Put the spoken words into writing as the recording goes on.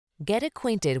Get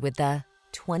acquainted with the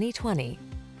 2020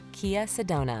 Kia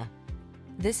Sedona.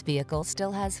 This vehicle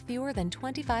still has fewer than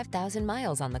 25,000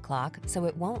 miles on the clock, so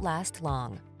it won't last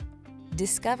long.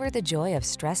 Discover the joy of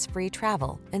stress-free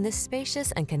travel in this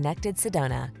spacious and connected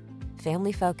Sedona.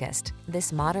 Family-focused,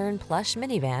 this modern plush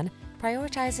minivan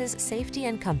prioritizes safety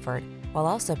and comfort while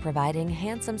also providing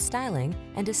handsome styling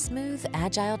and a smooth,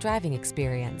 agile driving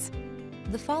experience.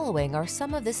 The following are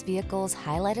some of this vehicle's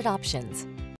highlighted options: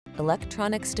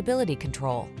 electronic stability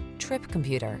control, trip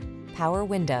computer, power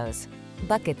windows,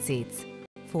 bucket seats,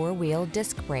 four-wheel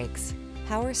disc brakes,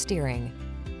 power steering.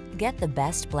 Get the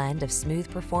best blend of smooth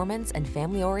performance and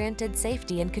family-oriented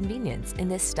safety and convenience in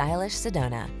this stylish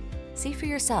Sedona. See for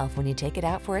yourself when you take it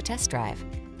out for a test drive.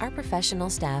 Our professional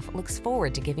staff looks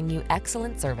forward to giving you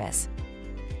excellent service.